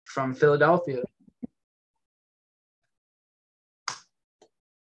from Philadelphia.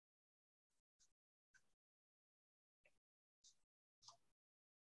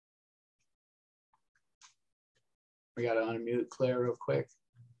 We got to unmute Claire real quick.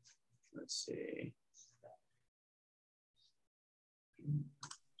 Let's see.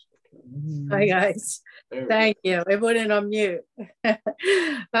 Hi, guys. Thank you. It wouldn't unmute. Hi,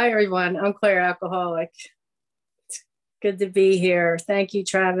 everyone. I'm Claire, alcoholic. It's good to be here. Thank you,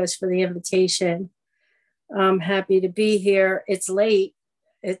 Travis, for the invitation. I'm happy to be here. It's late.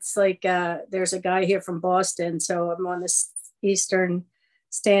 It's like there's a guy here from Boston, so I'm on this Eastern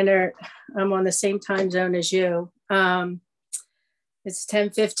Standard. I'm on the same time zone as you. It's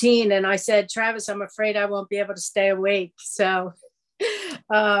 10:15, and I said, Travis, I'm afraid I won't be able to stay awake. So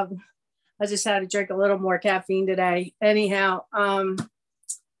I just had to drink a little more caffeine today. Anyhow, I'm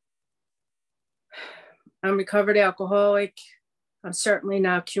a recovered alcoholic. I'm certainly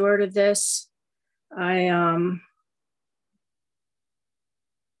not cured of this. I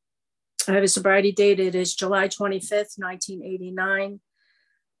have a sobriety date. It is July 25th, 1989.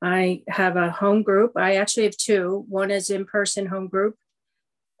 I have a home group. I actually have two. One is in-person home group.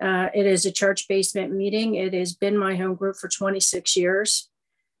 It is a church basement meeting. It has been my home group for 26 years.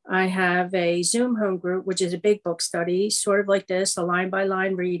 I have a Zoom home group, which is a big book study, sort of like this, a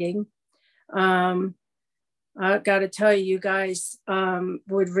line-by-line reading. I got to tell you, you guys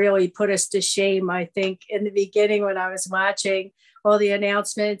would really put us to shame, I think, in the beginning when I was watching all the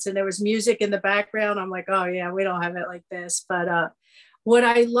announcements and there was music in the background. I'm like, oh, yeah, we don't have it like this. But what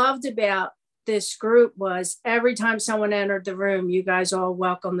I loved about this group was every time someone entered the room, you guys all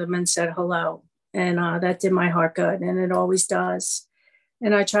welcomed them and said hello. And that did my heart good, and it always does.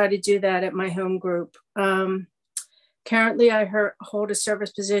 And I try to do that at my home group. Currently, I hold a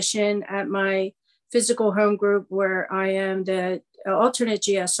service position at my physical home group where I am the alternate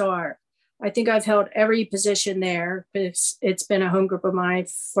GSR. I think I've held every position there. It's been a home group of mine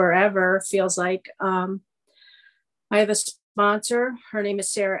forever, feels like. I have a sponsor. Her name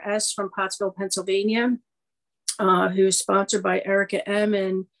is Sarah S. from Pottsville, Pennsylvania, who's sponsored by Erica M.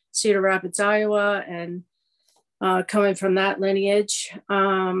 in Cedar Rapids, Iowa, and coming from that lineage.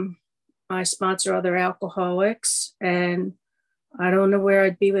 I sponsor other alcoholics, and I don't know where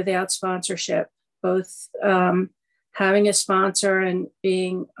I'd be without sponsorship, both having a sponsor and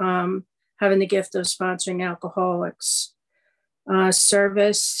being having the gift of sponsoring alcoholics.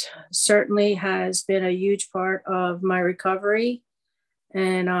 Service certainly has been a huge part of my recovery,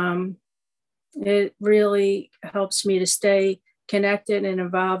 and it really helps me to stay connected and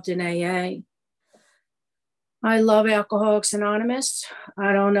involved in AA. I love Alcoholics Anonymous.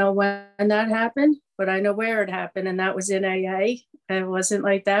 I don't know when that happened, but I know where it happened, and that was in AA. It wasn't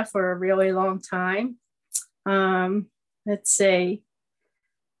like that for a really long time. Let's see.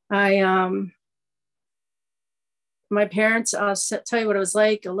 My parents, I'll tell you what it was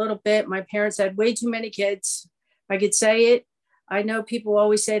like a little bit. My parents had way too many kids. I could say it. I know people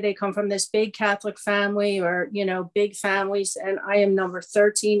always say they come from this big Catholic family or, big families. And I am number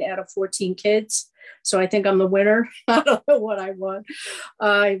 13 out of 14 kids. So I think I'm the winner. I don't know what I want.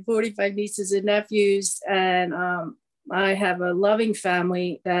 I have 45 nieces and nephews. And I have a loving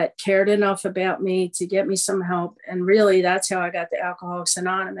family that cared enough about me to get me some help. And really, that's how I got to Alcoholics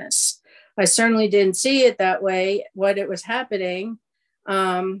Anonymous. I certainly didn't see it that way, what it was happening,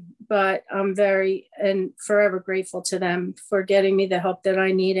 but I'm very and forever grateful to them for getting me the help that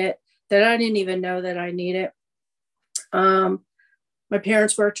I needed, that I didn't even know that I needed. My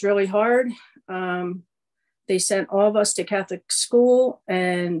parents worked really hard. They sent all of us to Catholic school,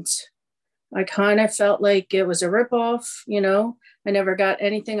 and I kind of felt like it was a ripoff. I never got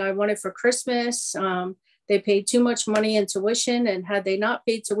anything I wanted for Christmas. They paid too much money in tuition, and had they not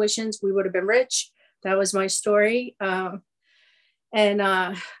paid tuitions, we would have been rich. That was my story. I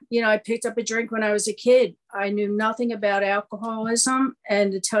picked up a drink when I was a kid. I knew nothing about alcoholism.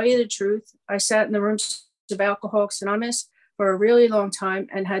 And to tell you the truth, I sat in the rooms of Alcoholics Anonymous for a really long time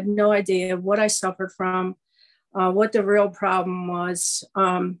and had no idea what I suffered from, what the real problem was.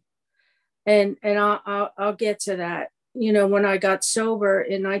 And I'll get to that. When I got sober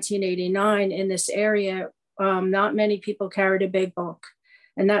in 1989 in this area, not many people carried a big book.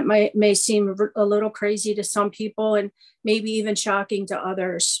 And that may seem a little crazy to some people and maybe even shocking to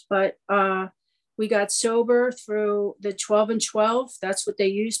others. But we got sober through the 12 and 12. That's what they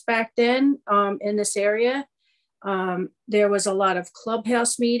used back then in this area. There was a lot of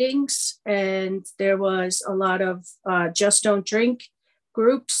clubhouse meetings, and there was a lot of just don't drink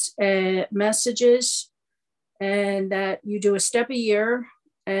groups and messages, and that you do a step a year.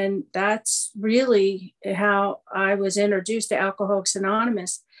 And that's really how I was introduced to Alcoholics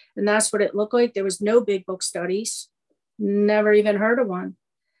Anonymous. And that's what it looked like. There was no big book studies, never even heard of one.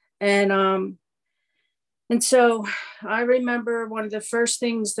 And so I remember one of the first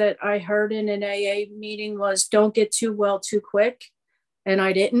things that I heard in an AA meeting was, don't get too well too quick. And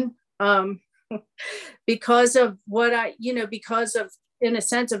I didn't, because of what because of, in a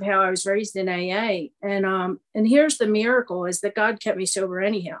sense, of how I was raised in AA. And here's the miracle, is that God kept me sober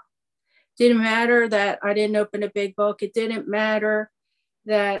anyhow. Didn't matter that I didn't open a big book. It didn't matter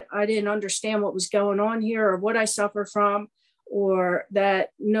that I didn't understand what was going on here or what I suffer from, or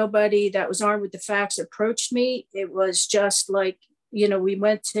that nobody that was armed with the facts approached me. It was just like, we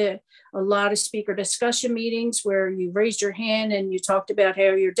went to a lot of speaker discussion meetings where you raised your hand and you talked about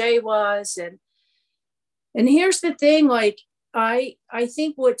how your day was. And here's the thing, like, I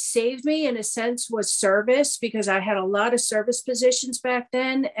think what saved me in a sense was service, because I had a lot of service positions back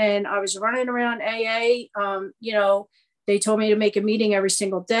then and I was running around AA. They told me to make a meeting every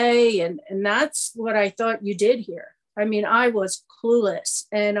single day. And that's what I thought you did here. I mean, I was clueless.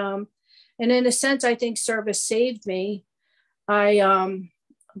 And in a sense, I think service saved me.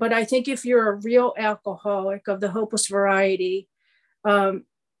 But I think if you're a real alcoholic of the hopeless variety,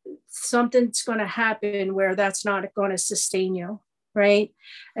 something's going to happen where that's not going to sustain you, right?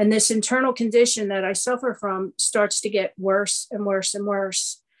 And this internal condition that I suffer from starts to get worse and worse and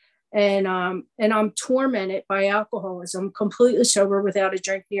worse. And I'm tormented by alcoholism, completely sober without a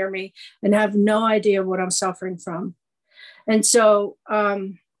drink near me, and have no idea what I'm suffering from. And so,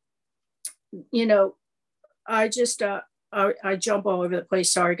 I just, I jump all over the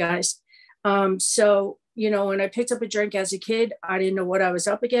place. Sorry, guys. So, when I picked up a drink as a kid, I didn't know what I was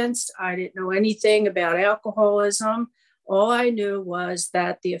up against. I didn't know anything about alcoholism. All I knew was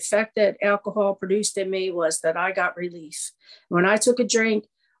that the effect that alcohol produced in me was that I got relief. When I took a drink,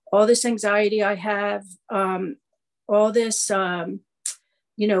 all this anxiety I have, all this,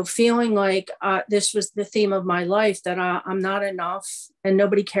 feeling like this was the theme of my life, that I'm not enough and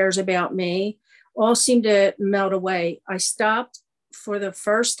nobody cares about me, all seemed to melt away. I stopped for the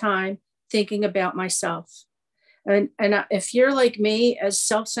first time thinking about myself. And if you're like me, as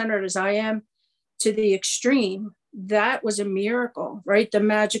self-centered as I am to the extreme, that was a miracle, right? The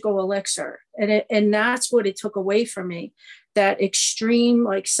magical elixir. And that's what it took away from me, that extreme,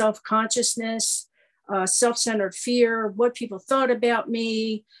 like, self-consciousness, self-centered fear, what people thought about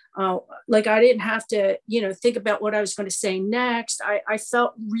me. Like, I didn't have to, think about what I was going to say next. I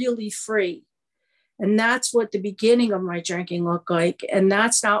felt really free. And that's what the beginning of my drinking looked like. And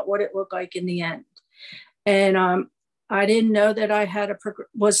that's not what it looked like in the end. And I didn't know that I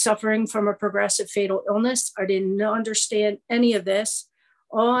was suffering from a progressive fatal illness. I didn't understand any of this.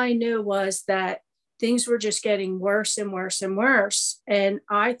 All I knew was that things were just getting worse and worse and worse. And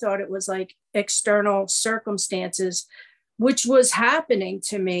I thought it was like external circumstances, which was happening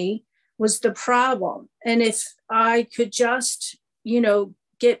to me, was the problem. And if I could just,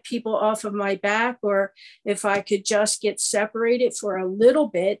 get people off of my back, or if I could just get separated for a little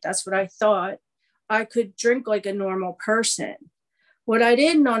bit, that's what I thought, I could drink like a normal person. What I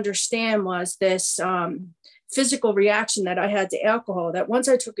didn't understand was this physical reaction that I had to alcohol, that once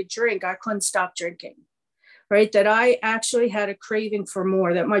I took a drink, I couldn't stop drinking, right? That I actually had a craving for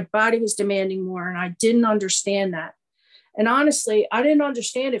more, that my body was demanding more. And I didn't understand that. And honestly, I didn't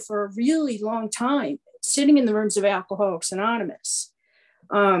understand it for a really long time, sitting in the rooms of Alcoholics Anonymous.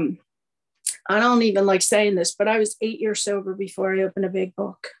 I don't even like saying this, but I was 8 years sober before I opened a big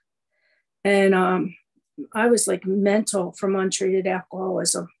book. And I was like mental from untreated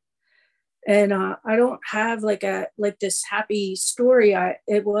alcoholism. And I don't have like this happy story.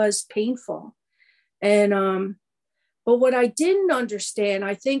 It was painful. And but what I didn't understand,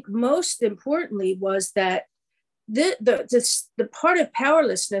 I think most importantly, was that the part of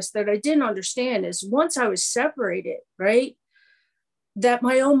powerlessness that I didn't understand is, once I was separated, right, that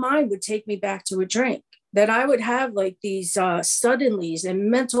my own mind would take me back to a drink, that I would have like these suddenlies and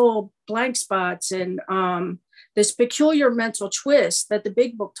mental blank spots, and this peculiar mental twist that the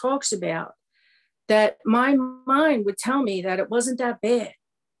big book talks about, that my mind would tell me that it wasn't that bad,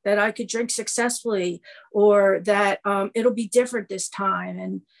 that I could drink successfully, or that it'll be different this time.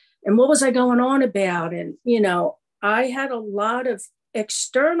 And what was I going on about? And, I had a lot of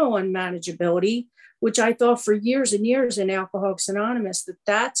external unmanageability, which I thought for years and years in Alcoholics Anonymous,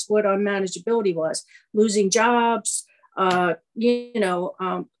 that's what unmanageability was: losing jobs,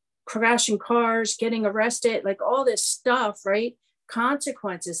 crashing cars, getting arrested, like all this stuff, right?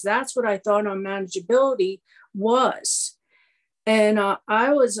 Consequences. That's what I thought unmanageability was. And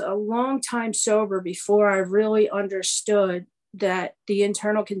I was a long time sober before I really understood that the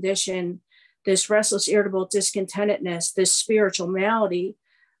internal condition, this restless, irritable discontentedness, this spiritual malady,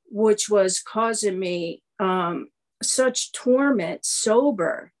 which was causing me such torment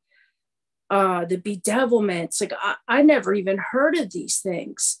sober, the bedevilments. Like I never even heard of these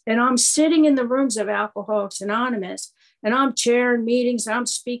things. And I'm sitting in the rooms of Alcoholics Anonymous, and I'm chairing meetings, I'm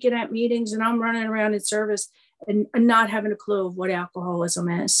speaking at meetings, and I'm running around in service and not having a clue of what alcoholism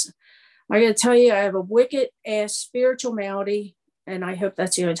is. I got to tell you, I have a wicked ass spiritual malady, and I hope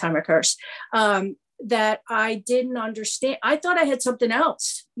that's the only time I curse, that I didn't understand. I thought I had something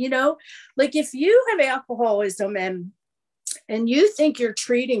else, like if you have alcoholism and you think you're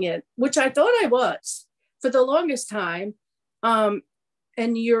treating it, which I thought I was for the longest time, and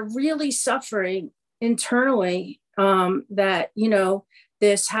you're really suffering internally, that,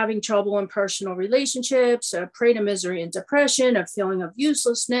 this having trouble in personal relationships, a prey to misery and depression, a feeling of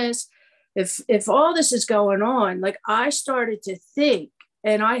uselessness. If all this is going on, like I started to think,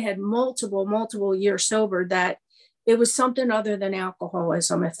 and I had multiple years sober, that it was something other than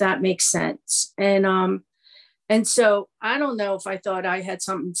alcoholism, if that makes sense. And so I don't know if I thought I had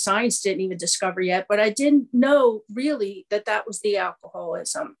something science didn't even discover yet, but I didn't know really that was the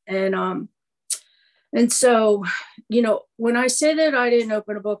alcoholism. And so, when I say that I didn't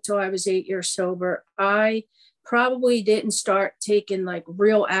open a book till I was 8 years sober, I probably didn't start taking like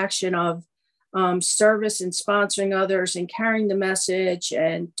real action of service and sponsoring others and carrying the message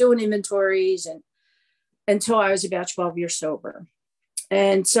and doing inventories until I was about 12 years sober.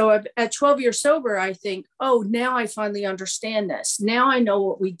 And so at 12 years sober, I think, oh, now I finally understand this. Now I know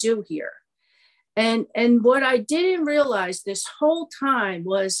what we do here. And what I didn't realize this whole time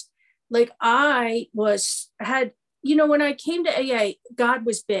was like when I came to AA, God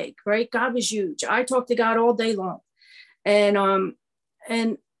was big, right? God was huge. I talked to God all day long. And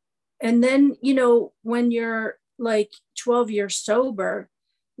then, when you're like 12 years sober,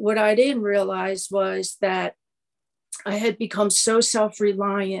 what I didn't realize was that I had become so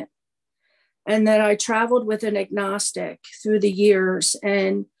self-reliant, and that I traveled with an agnostic through the years.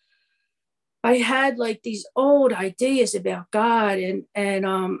 And I had like these old ideas about God,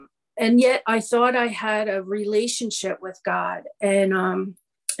 and yet I thought I had a relationship with God. And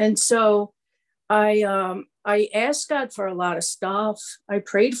so I asked God for a lot of stuff. I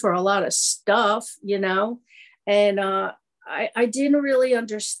prayed for a lot of stuff, and I didn't really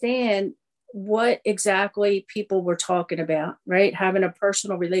understand what exactly people were talking about, right? Having a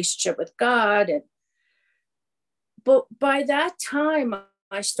personal relationship with God. But by that time,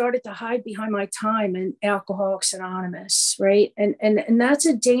 I started to hide behind my time in Alcoholics Anonymous, right? And that's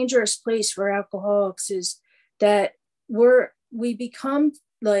a dangerous place for alcoholics, is that we become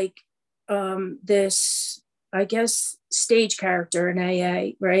like this, I guess, stage character in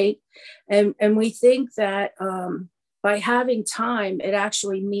AA, right? And we think that by having time, it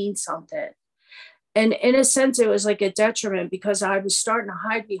actually means something. And in a sense, it was like a detriment, because I was starting to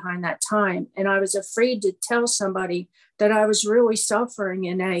hide behind that time. And I was afraid to tell somebody that I was really suffering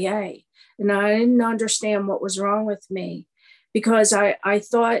in AA. And I didn't understand what was wrong with me, because I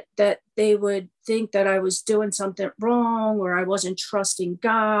thought that they would think that I was doing something wrong, or I wasn't trusting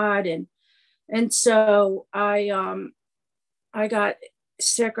God. And so I got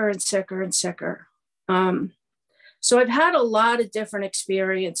sicker and sicker and sicker. So I've had a lot of different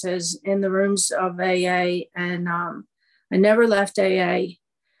experiences in the rooms of AA, and I never left AA.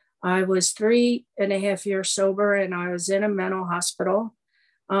 I was 3.5 years sober, and I was in a mental hospital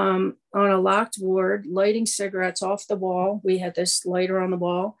on a locked ward, lighting cigarettes off the wall. We had this lighter on the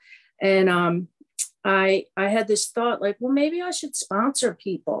wall. And I had this thought, like, well, maybe I should sponsor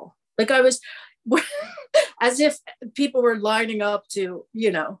people. Like I was, as if people were lining up to,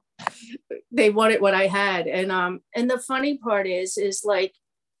 they wanted what I had. And the funny part is like,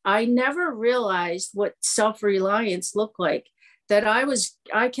 I never realized what self-reliance looked like, that I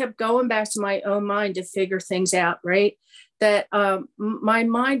kept going back to my own mind to figure things out, right? That my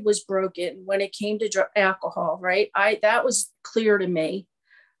mind was broken when it came to alcohol, right? That was clear to me,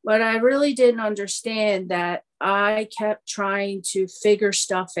 but I really didn't understand that I kept trying to figure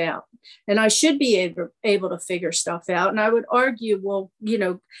stuff out, and I should be able to figure stuff out. And I would argue, well,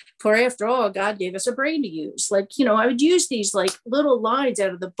 for after all, God gave us a brain to use. Like, I would use these like little lines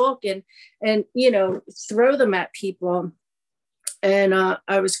out of the book and throw them at people. And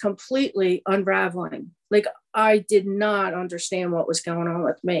I was completely unraveling. Like I did not understand what was going on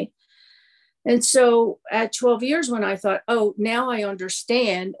with me. And so at 12 years, when I thought, oh, now I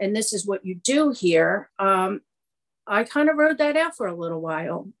understand, and this is what you do here, I kind of wrote that out for a little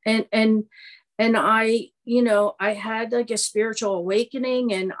while. And I, I had like a spiritual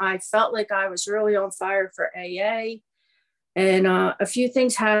awakening, and I felt like I was really on fire for AA. And a few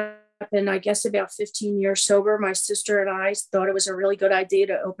things happened happened, I guess, about 15 years sober. My sister and I thought it was a really good idea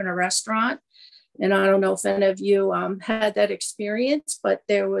to open a restaurant. And I don't know if any of you had that experience, but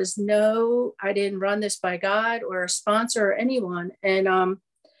there was I didn't run this by God or a sponsor or anyone. And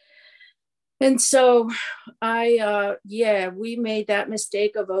so we made that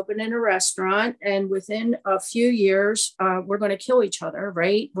mistake of opening a restaurant. And within a few years, we're going to kill each other,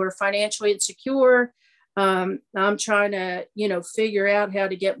 right? We're financially insecure. I'm trying to, figure out how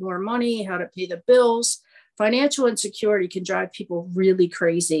to get more money, how to pay the bills. Financial insecurity can drive people really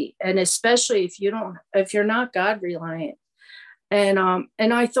crazy. And especially if you're not God reliant. And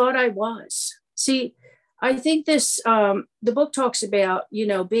I thought I was. See, I think the book talks about,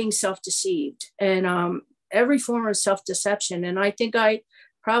 being self-deceived and every form of self-deception. And I think I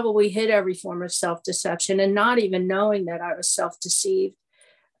probably hit every form of self-deception and not even knowing that I was self-deceived.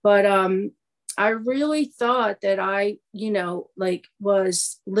 But I really thought that I,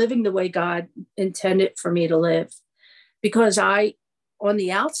 was living the way God intended for me to live, because on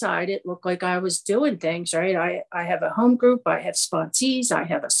the outside, it looked like I was doing things, right? I have a home group, I have sponsees, I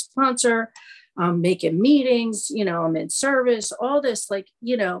have a sponsor, I'm making meetings, I'm in service, all this,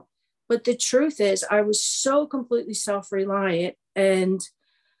 but the truth is I was so completely self-reliant and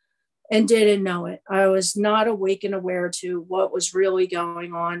didn't know it. I was not awake and aware to what was really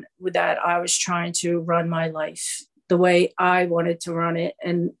going on with that. I was trying to run my life the way I wanted to run it,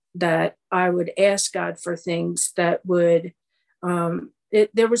 and that I would ask God for things that would,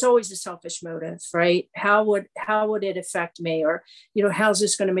 there was always a selfish motive, right? How would it affect me? Or, how's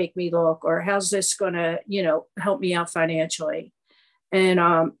this going to make me look? Or how's this going to, help me out financially?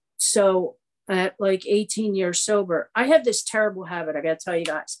 And so at like 18 years sober, I have this terrible habit. I got to tell you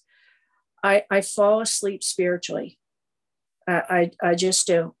guys, I fall asleep spiritually. I just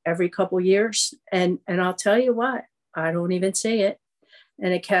do every couple of years. And I'll tell you what, I don't even see it.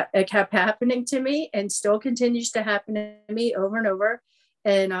 And it kept happening to me and still continues to happen to me over and over.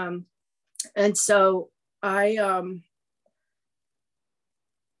 And so I'm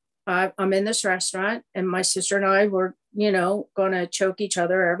in this restaurant, and my sister and I were, going to choke each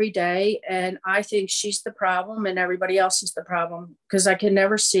other every day. And I think she's the problem and everybody else is the problem, because I can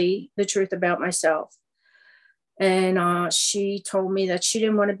never see the truth about myself. And she told me that she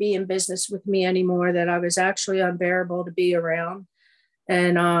didn't want to be in business with me anymore, that I was actually unbearable to be around.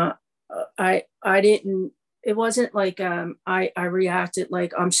 And I didn't, it wasn't like I reacted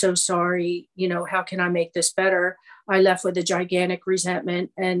like, I'm so sorry, how can I make this better? I left with a gigantic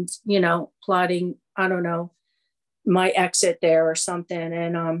resentment and, plotting, I don't know, my exit there or something.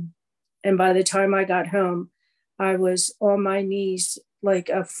 And by the time I got home, I was on my knees, like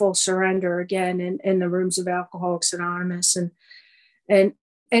a full surrender again in the rooms of Alcoholics Anonymous. And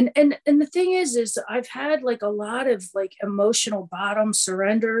the thing is I've had like a lot of like emotional bottom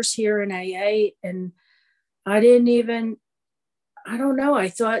surrenders here in AA, and I don't know. I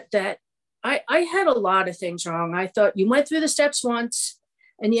thought that I had a lot of things wrong. I thought you went through the steps once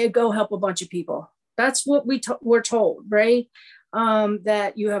and you go help a bunch of people. That's what we're told, right?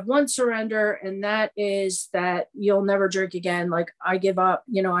 That you have one surrender, and that is that you'll never drink again. Like, I give up,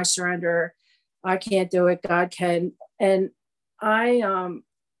 I surrender. I can't do it. God can. And I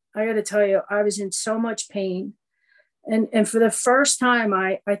got to tell you, I was in so much pain. And for the first time,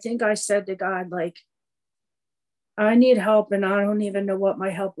 I think I said to God, like, I need help, and I don't even know what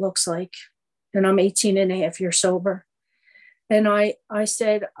my help looks like. And I'm 18 and a half years sober. And I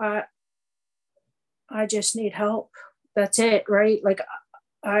said, I just need help. That's it, right? Like,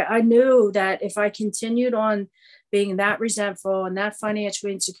 I knew that if I continued on being that resentful and that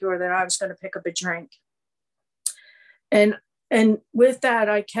financially insecure, that I was going to pick up a drink. And with that,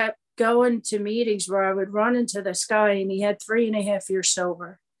 I kept going to meetings where I would run into this guy, and he had 3.5 years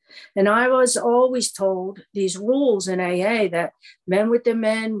sober. And I was always told these rules in AA that men with the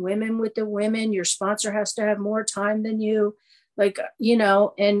men, women with the women, your sponsor has to have more time than you, like,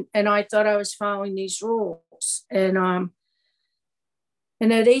 and I thought I was following these rules. And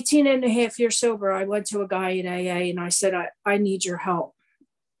at 18 and a half years sober, I went to a guy in AA and I said, I need your help.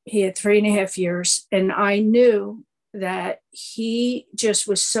 He had 3.5 years. And I knew that he just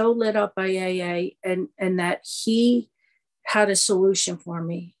was so lit up by AA and that he had a solution for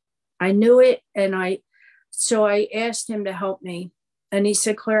me. I knew it. And so I asked him to help me. And he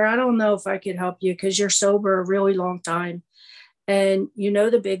said, Claire, I don't know if I could help you because you're sober a really long time. And you know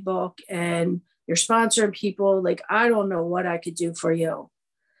the big book and you're sponsoring people. Like, I don't know what I could do for you.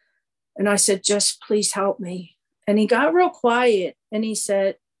 And I said, just please help me. And he got real quiet. And he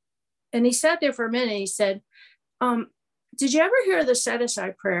sat there for a minute. He said, did you ever hear the set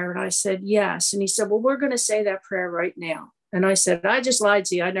aside prayer? And I said, yes. And he said, well, we're going to say that prayer right now. And I said, I just lied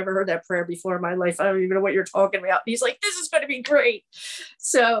to you. I never heard that prayer before in my life. I don't even know what you're talking about. And he's like, this is going to be great.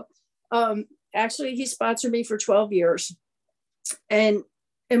 So actually, he sponsored me for 12 years. And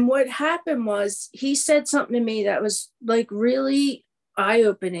what happened was he said something to me that was like really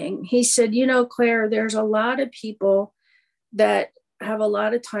eye-opening. He said, you know, Claire, there's a lot of people that have a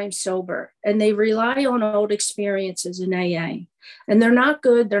lot of time sober and they rely on old experiences in AA, and they're not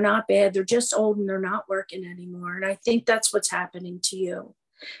good. They're not bad. They're just old and they're not working anymore. And I think that's what's happening to you.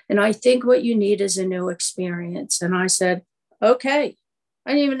 And I think what you need is a new experience. And I said, okay.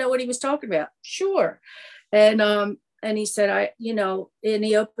 I didn't even know what he was talking about. Sure. And he said, and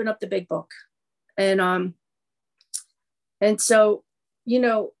he opened up the big book. And so,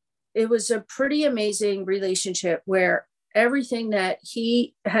 it was a pretty amazing relationship where everything that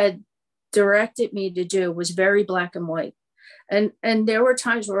he had directed me to do was very black and white. And there were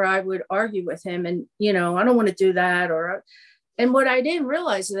times where I would argue with him and, I don't want to do that. And what I didn't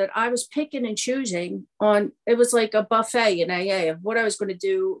realize is that I was picking and choosing it was like a buffet in AA of what I was going to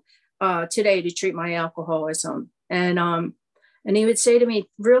do today to treat my alcoholism. And he would say to me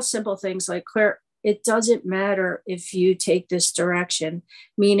real simple things like, Claire, it doesn't matter if you take this direction,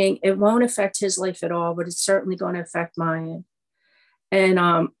 meaning it won't affect his life at all, but it's certainly going to affect mine. And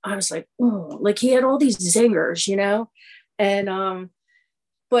I was like, oh, like he had all these zingers, and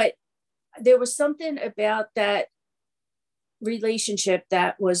but there was something about that relationship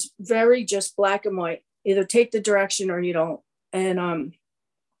that was very just black and white, either take the direction or you don't. And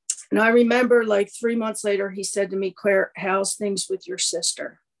I remember like 3 months later, he said to me, Claire, how's things with your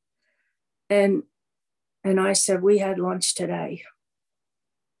sister? And I said, we had lunch today.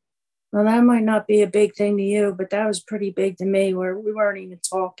 Well, that might not be a big thing to you, but that was pretty big to me where we weren't even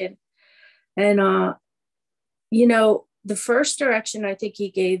talking. And, the first direction I think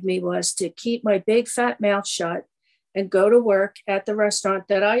he gave me was to keep my big fat mouth shut and go to work at the restaurant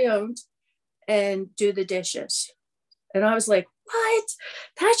that I owned and do the dishes. And I was like, what?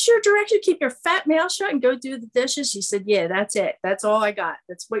 That's your direction? Keep your fat mouth shut and go do the dishes? He said, yeah, that's it. That's all I got.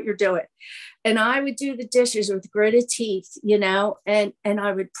 That's what you're doing. And I would do the dishes with gritted teeth, and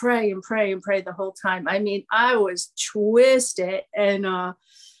I would pray and pray and pray the whole time. I mean, I was twisted. And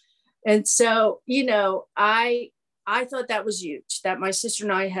so, I thought that was huge, that my sister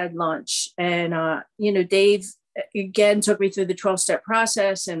and I had lunch. And, Dave, again, took me through the 12-step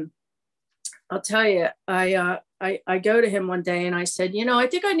process. And I'll tell you, I go to him one day and I said, I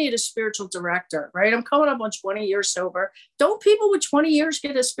think I need a spiritual director, right? I'm coming up on 20 years sober. Don't people with 20 years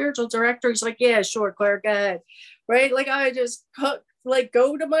get a spiritual director? He's like, yeah, sure, Claire, go ahead. Right? Like I just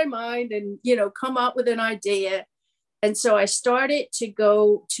go to my mind and, come up with an idea. And so I started to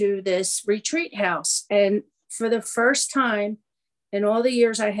go to this retreat house. And for the first time in all the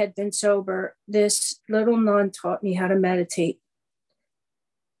years I had been sober, this little nun taught me how to meditate.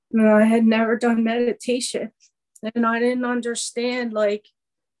 And I had never done meditation. And I didn't understand,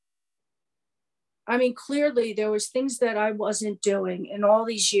 clearly there was things that I wasn't doing in all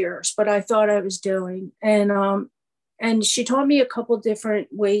these years, but I thought I was doing. And she taught me a couple different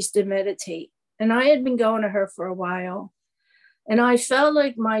ways to meditate. And I had been going to her for a while. And I felt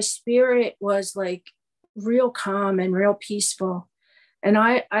like my spirit was like real calm and real peaceful. And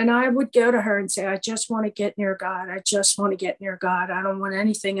I would go to her and say, I just want to get near God. I just want to get near God. I don't want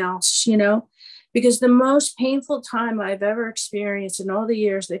anything else, because the most painful time I've ever experienced in all the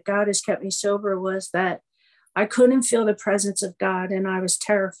years that God has kept me sober was that I couldn't feel the presence of God and I was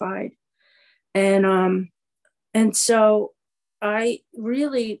terrified. And so I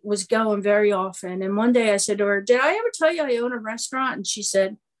really was going very often. And one day I said to her, did I ever tell you I own a restaurant? And she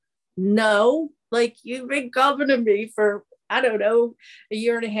said, no, like you've been coming to me for, I don't know, a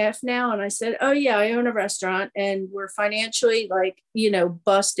year and a half now. And I said, oh yeah, I own a restaurant and we're financially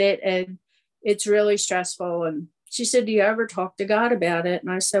busted and it's really stressful. And she said, do you ever talk to God about it?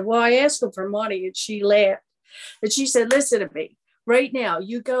 And I said, well, I asked him for money. And she laughed. And she said, listen to me right now.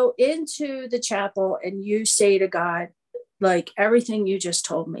 You go into the chapel and you say to God, like everything you just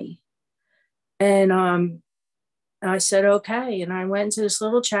told me. And I said, okay. And I went into this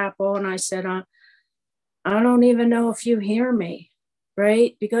little chapel and I said, I don't even know if you hear me,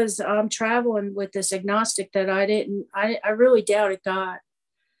 right? Because I'm traveling with this agnostic that I really doubted God.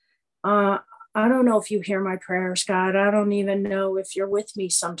 I don't know if you hear my prayers, God. I don't even know if you're with me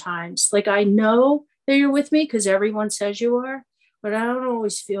sometimes. Like I know that you're with me because everyone says you are, but I don't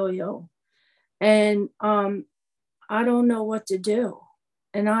always feel you. And I don't know what to do.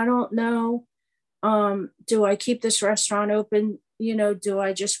 And I don't know, do I keep this restaurant open? Do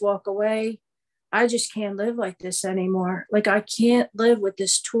I just walk away? I just can't live like this anymore. Like I can't live with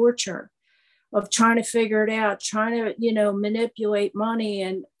this torture. of trying to figure it out, trying to, manipulate money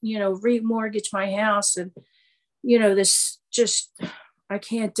and, remortgage my house. And, this just, I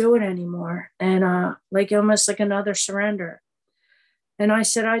can't do it anymore. And like almost like another surrender. And I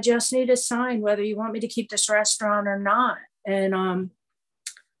said, I just need a sign whether you want me to keep this restaurant or not. And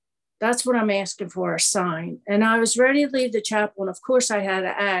that's what I'm asking for, a sign. And I was ready to leave the chapel. And of course I had to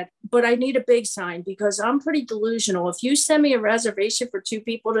add, but I need a big sign because I'm pretty delusional. If you send me a reservation for 2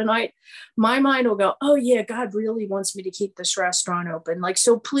 people tonight, my mind will go, oh yeah, God really wants me to keep this restaurant open. Like,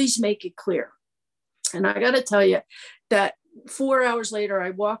 so please make it clear. And I got to tell you that 4 hours later, I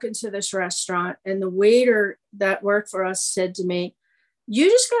walk into this restaurant and the waiter that worked for us said to me, you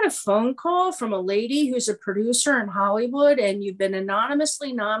just got a phone call from a lady who's a producer in Hollywood, and you've been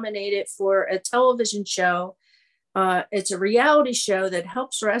anonymously nominated for a television show. It's a reality show that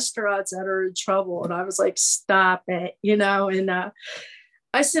helps restaurants that are in trouble. And I was like, stop it, and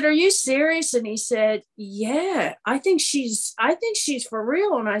I said, are you serious? And he said, yeah, I think she's for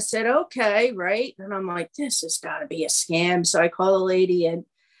real. And I said, okay, right. And I'm like, this has got to be a scam. So I call the lady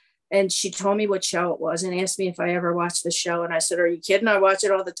and she told me what show it was and asked me if I ever watched the show. And I said, are you kidding? I watch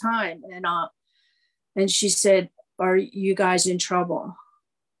it all the time. And she said, are you guys in trouble?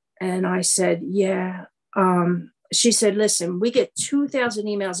 And I said, yeah. She said, listen, we get 2,000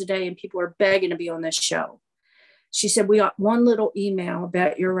 emails a day and people are begging to be on this show. She said, we got one little email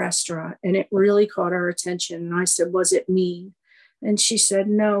about your restaurant and it really caught our attention. And I said, was it mean? And she said,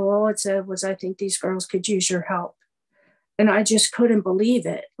 no, all it said was, I think these girls could use your help. And I just couldn't believe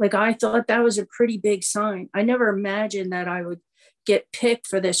it. Like, I thought that was a pretty big sign. I never imagined that I would get picked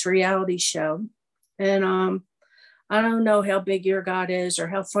for this reality show. And I don't know how big your God is or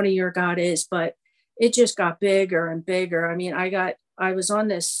how funny your God is, but it just got bigger and bigger. I mean, I was on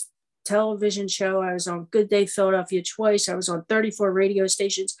this television show. I was on Good Day Philadelphia twice. I was on 34 radio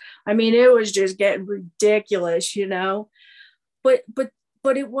stations. I mean, it was just getting ridiculous, But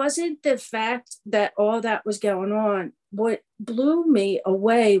it wasn't the fact that all that was going on. What blew me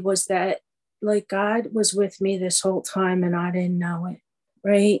away was that, like, God was with me this whole time and I didn't know it,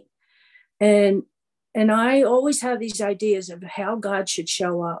 right? And I always have these ideas of how God should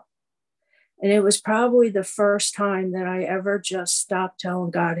show up. And it was probably the first time that I ever just stopped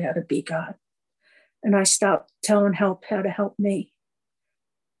telling God how to be God. And I stopped telling how to help me.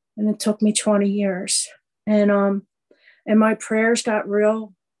 And it took me 20 years. And my prayers got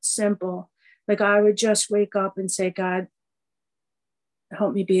real simple. Like, I would just wake up and say, God,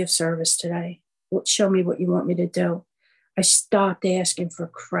 help me be of service today. Show me what you want me to do. I stopped asking for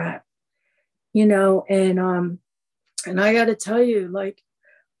crap, and I got to tell you, like,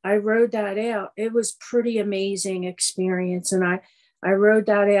 I wrote that out. It was pretty amazing experience. And I wrote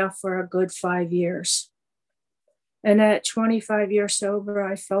that out for a good 5 years. And at 25 years sober,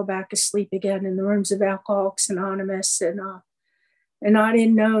 I fell back asleep again in the rooms of Alcoholics Anonymous. And I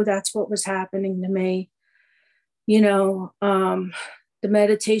didn't know that's what was happening to me. The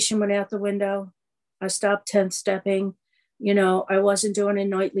meditation went out the window. I stopped 10th stepping. I wasn't doing a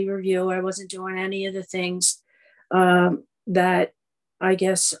nightly review. I wasn't doing any of the things that I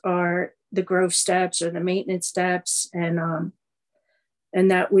guess are the growth steps or the maintenance steps, and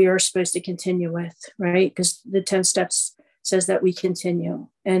that we are supposed to continue with, right? Because the 10 steps says that we continue,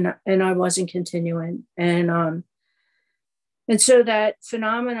 and I wasn't continuing, and so that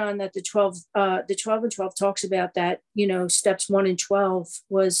phenomenon that the 12 and 12 talks about, that steps 1 and 12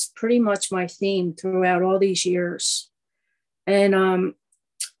 was pretty much my theme throughout all these years, and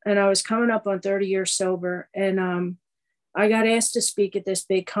I was coming up on 30 years sober, and I got asked to speak at this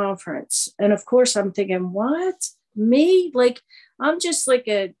big conference. And of course I'm thinking, what? Me? Like, I'm just like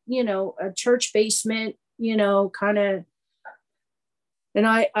a church basement, kind of. And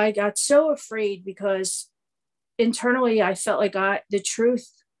I got so afraid because internally I felt like the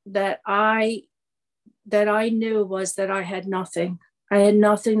truth that I knew was that I had nothing. I had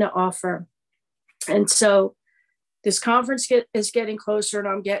nothing to offer. And so this conference is getting closer, and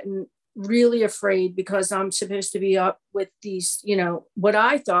I'm getting really afraid because I'm supposed to be up with these, what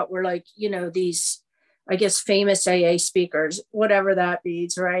I thought were like, these, I guess, famous AA speakers, whatever that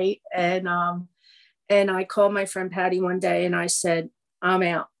means, right? And I called my friend Patty one day and I said, I'm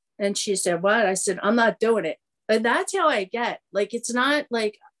out. And she said, what? I said, I'm not doing it. And that's how I get. Like, it's not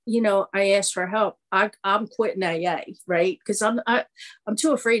like, I asked for help. I'm quitting AA, right? Because I'm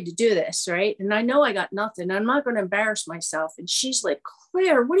too afraid to do this, right? And I know I got nothing. I'm not going to embarrass myself. And she's like,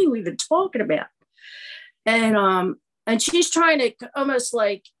 Claire, what are you even talking about? And And she's trying to almost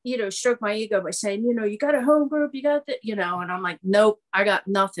like, stroke my ego by saying, you got a home group, you got that, and I'm like, nope, I got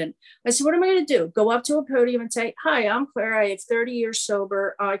nothing. I said, what am I going to do? Go up to a podium and say, hi, I'm Claire. I have 30 years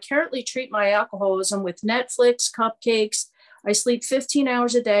sober. I currently treat my alcoholism with Netflix, cupcakes. I sleep 15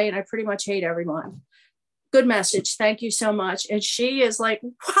 hours a day and I pretty much hate everyone. Good message. Thank you so much. And she is like,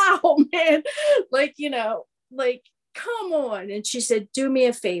 wow, man, like, like, come on. And she said, do me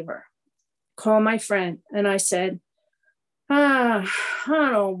a favor, call my friend. And I said, I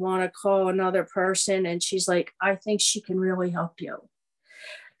don't want to call another person. And she's like, I think she can really help you.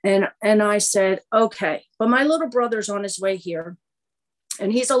 And I said, okay, but my little brother's on his way here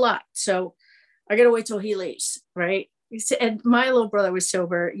and he's a lot. So I got to wait till he leaves. Right. And my little brother was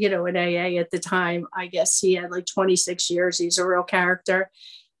sober, in AA at the time. I guess he had like 26 years. He's a real character.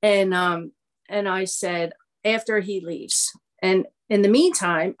 And I said, after he leaves, and in the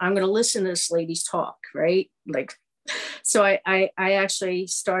meantime, I'm going to listen to this lady's talk. Right. Like, so I actually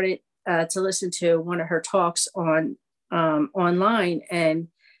started to listen to one of her talks on online, and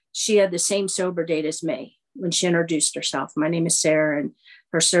she had the same sober date as me when she introduced herself. My name is Sarah, and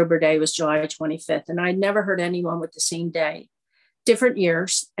her sober day was July 25th. And I'd never heard anyone with the same day, different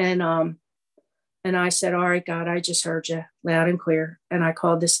years. And I said, all right, God, I just heard you loud and clear. And I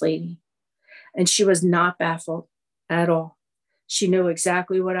called this lady, and she was not baffled at all. She knew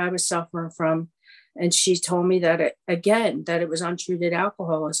exactly what I was suffering from. And she told me that it was untreated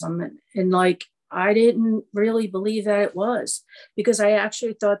alcoholism. And like, I didn't really believe that it was, because I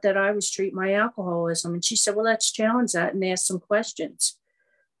actually thought that I was treating my alcoholism. And she said, well, let's challenge that and ask some questions.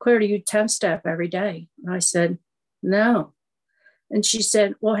 Claire, do you 10-step every day? And I said, no. And she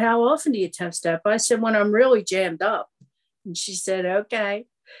said, well, how often do you 10-step? I said, when I'm really jammed up. And she said, okay.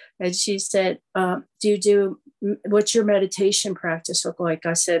 And she said, what's your meditation practice look like?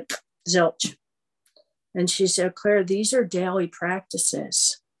 I said, zilch. And she said, Claire, these are daily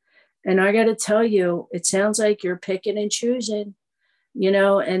practices. And I got to tell you, it sounds like you're picking and choosing,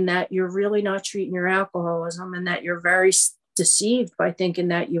 and that you're really not treating your alcoholism, and that you're very deceived by thinking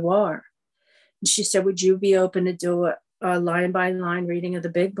that you are. And she said, would you be open to do a line by line reading of the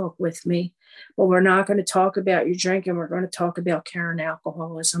big book with me? Well, we're not going to talk about your drinking. We're going to talk about care and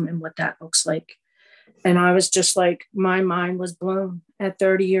alcoholism and what that looks like. And I was just like, my mind was blown. At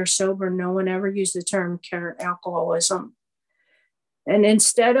 30 years sober, no one ever used the term care and alcoholism. And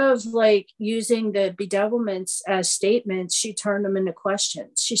instead of like using the bedevilments as statements, she turned them into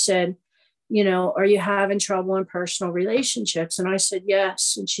questions. She said, are you having trouble in personal relationships? And I said,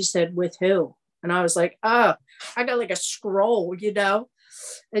 yes. And she said, with who? And I was like, oh, I got like a scroll,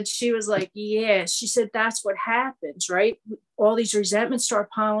 And she was like, yeah. She said, that's what happens, right? All these resentments start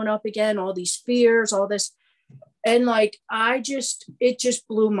piling up again, all these fears, all this. And like, it just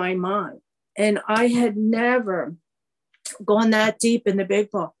blew my mind. And I had never gone that deep in the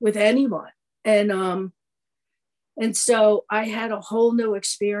big book with anyone. And so I had a whole new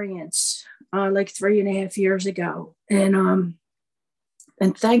experience like 3.5 years ago. And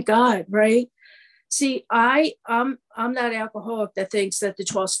thank God, right? See, I'm that alcoholic that thinks that the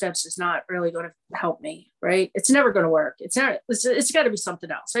 12 steps is not really going to help me, right? It's never going to work. It's got to be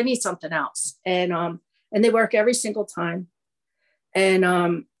something else. I need something else. And they work every single time.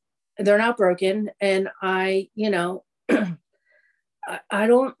 And they're not broken. And I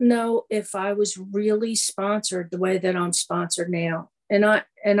don't know if I was really sponsored the way that I'm sponsored now. And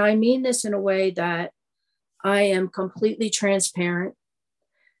I mean this in a way that I am completely transparent.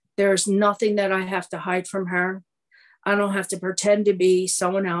 There's nothing that I have to hide from her. I don't have to pretend to be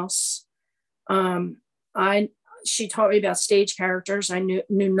someone else. She taught me about stage characters I knew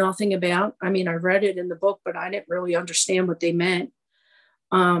nothing about. I mean, I read it in the book, but I didn't really understand what they meant.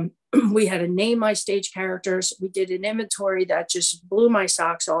 We had to name my stage characters. We did an inventory that just blew my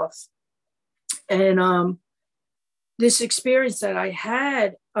socks off. And this experience that I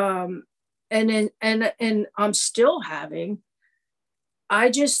had, and I'm still having, I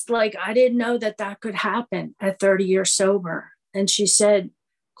didn't know that could happen at 30 years sober. And she said,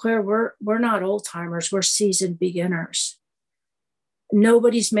 Claire, we're not old timers. We're seasoned beginners.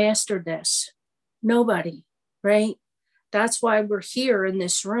 Nobody's mastered this. Nobody, right? That's why we're here in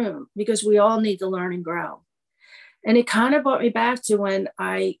this room, because we all need to learn and grow. And it kind of brought me back to when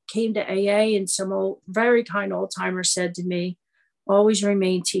I came to AA, and some very kind old timer said to me, always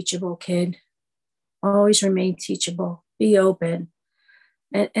remain teachable, kid. Always remain teachable. Be open.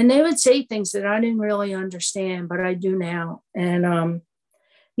 And they would say things that I didn't really understand, but I do now. And,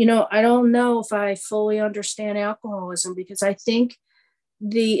 I don't know if I fully understand alcoholism, because I think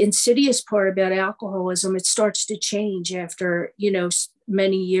the insidious part about alcoholism, it starts to change after,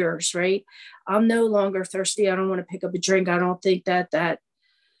 many years, right? I'm no longer thirsty. I don't want to pick up a drink. I don't think that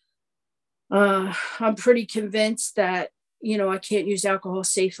I'm pretty convinced that, I can't use alcohol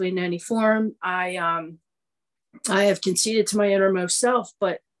safely in any form. I have conceded to my innermost self,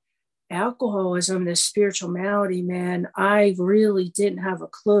 but alcoholism, this spiritual malady, man, I really didn't have a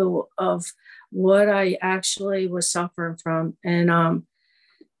clue of what I actually was suffering from.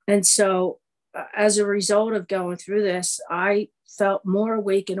 And so as a result of going through this, I felt more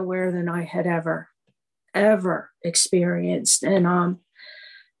awake and aware than I had ever experienced.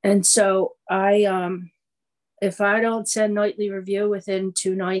 And so if I don't send nightly review within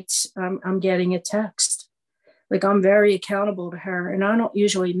 2 nights, I'm getting a text. Like, I'm very accountable to her, and I don't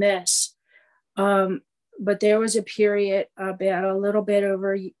usually miss. But there was a period about a little bit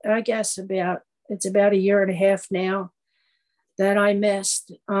over, I guess it's about a year and a half now that I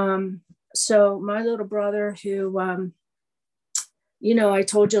missed. So my little brother, who, I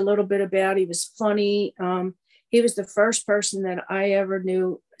told you a little bit about, he was funny. He was the first person that I ever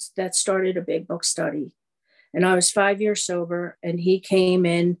knew that started a big book study. And I was 5 years sober, and he came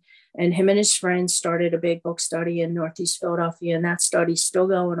in, and him and his friends started a big book study in Northeast Philadelphia, and that study's still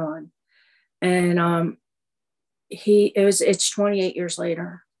going on. And it's 28 years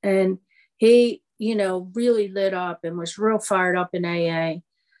later, and he, really lit up and was real fired up in AA.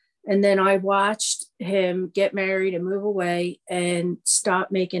 And then I watched him get married and move away and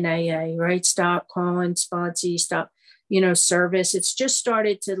stop making AA, right? Stop calling sponsee, stop, service. It's just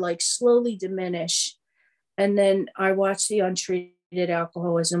started to like slowly diminish. And then I watched the untreated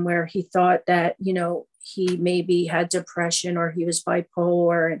alcoholism, where he thought that, he maybe had depression or he was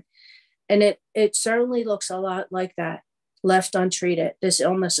bipolar. And it certainly looks a lot like that. Left untreated, this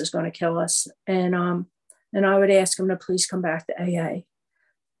illness is going to kill us. And I would ask him to please come back to AA.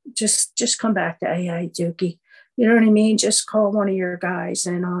 Just come back to AA, Dookie. You know what I mean? Just call one of your guys.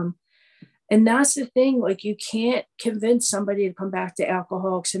 And that's the thing, like, you can't convince somebody to come back to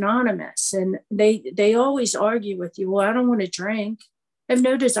Alcoholics Anonymous. And they always argue with you, well, I don't want to drink. I have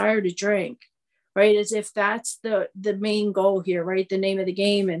no desire to drink, right? As if that's the main goal here, right? The name of the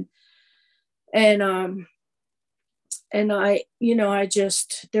game. And I,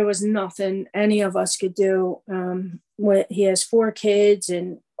 there was nothing any of us could do. He has 4 kids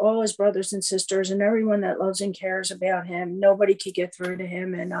and all his brothers and sisters and everyone that loves and cares about him. Nobody could get through to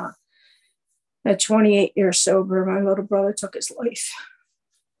him. And at 28 years sober, my little brother took his life.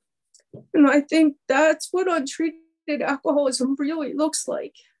 And I think that's what untreated alcoholism really looks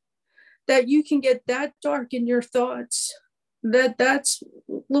like. That you can get that dark in your thoughts. That's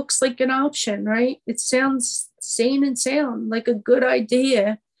looks like an option, right? It sounds sane and sound, like a good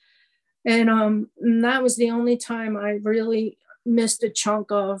idea. And that was the only time I really missed a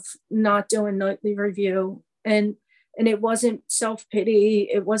chunk of not doing nightly review. And it wasn't self-pity.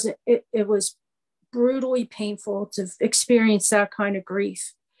 It was brutally painful to experience that kind of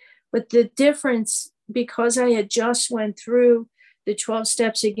grief. But the difference, because I had just went through the 12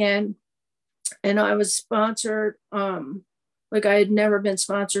 steps again, and I was sponsored, like I had never been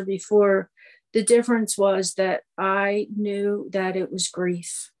sponsored before. The difference was that I knew that it was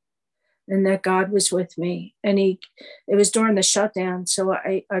grief and that God was with me. And it was during the shutdown. So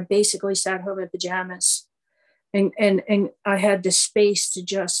I basically sat home in pajamas and I had the space to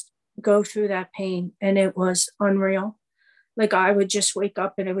just go through that pain. And it was unreal. Like, I would just wake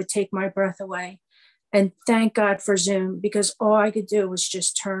up and it would take my breath away. And thank God for Zoom, because all I could do was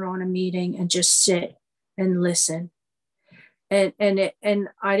just turn on a meeting and just sit and listen. And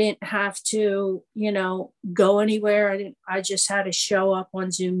I didn't have to, go anywhere. I just had to show up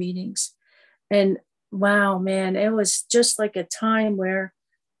on Zoom meetings. And wow, man, it was just like a time where,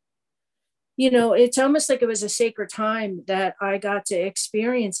 it's almost like it was a sacred time that I got to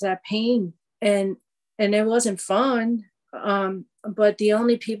experience that pain. And it wasn't fun. But the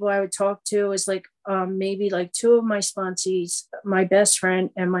only people I would talk to was like maybe like 2 of my sponsees, my best friend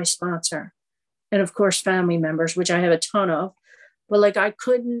and my sponsor. And of course, family members, which I have a ton of. But like, I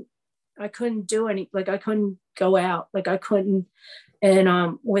couldn't do any, like, I couldn't go out, like I couldn't.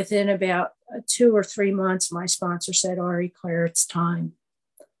 And within about 2 or 3 months, my sponsor said, Ari, Claire, it's time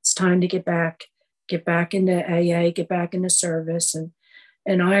to get back into AA, get back into service.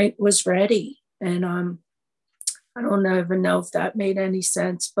 And I was ready. And I don't even know if that made any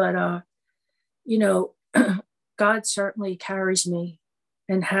sense, but God certainly carries me,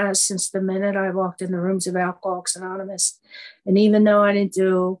 and has since the minute I walked in the rooms of Alcoholics Anonymous. And even though I didn't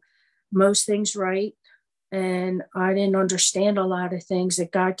do most things right, and I didn't understand a lot of things,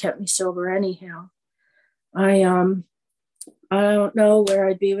 that God kept me sober anyhow. I don't know where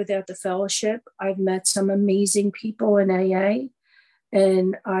I'd be without the fellowship. I've met some amazing people in AA,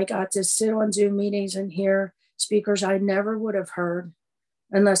 And I got to sit on Zoom meetings and hear speakers I never would have heard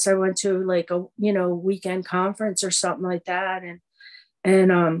unless I went to like a, weekend conference or something like that.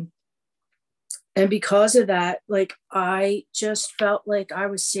 And because of that, like, I just felt like I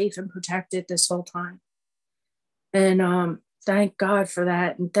was safe and protected this whole time. And thank God for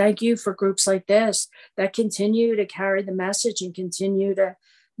that. And thank you for groups like this that continue to carry the message and continue to,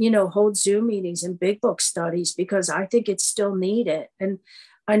 hold Zoom meetings and big book studies, because I think it's still needed. And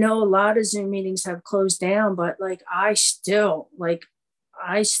I know a lot of Zoom meetings have closed down, but like, I still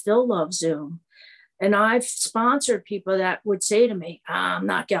love Zoom. And I've sponsored people that would say to me, I'm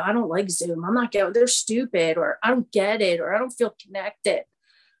not going, I don't like Zoom. I'm not going, they're stupid, or I don't get it, or I don't feel connected.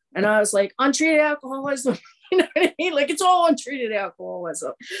 And I was like, untreated alcoholism, you know what I mean? Like, it's all untreated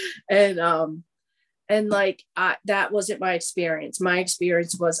alcoholism. And like, that wasn't my experience. My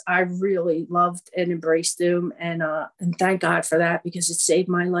experience was I really loved and embraced Zoom. And thank God for that, because it saved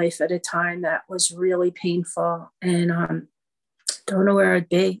my life at a time that was really painful. And don't know where I'd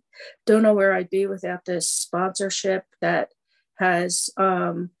be. Don't know where I'd be without this sponsorship that has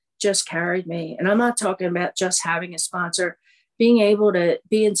just carried me. And I'm not talking about just having a sponsor, being able to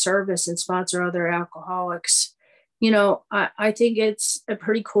be in service and sponsor other alcoholics. I think it's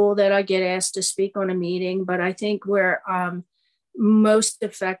pretty cool that I get asked to speak on a meeting, but I think where most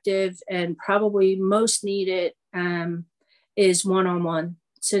effective and probably most needed is one-on-one,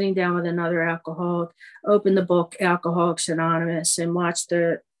 sitting down with another alcoholic, open the book Alcoholics Anonymous, and watch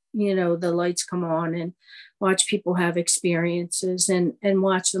the lights come on, and watch people have experiences, and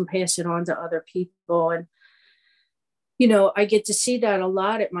watch them pass it on to other people. And I get to see that a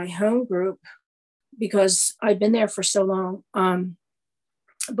lot at my home group because I've been there for so long.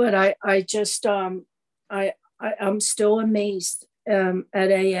 But I'm still amazed at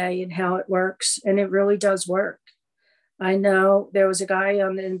AA and how it works, and it really does work. I know there was a guy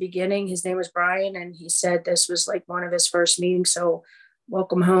in the beginning, his name was Brian, and he said this was like one of his first meetings. So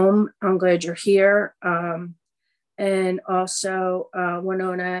welcome home. I'm glad you're here. And also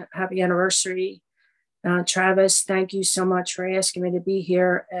Winona, happy anniversary. Travis, thank you so much for asking me to be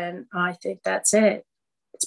here. And I think that's it.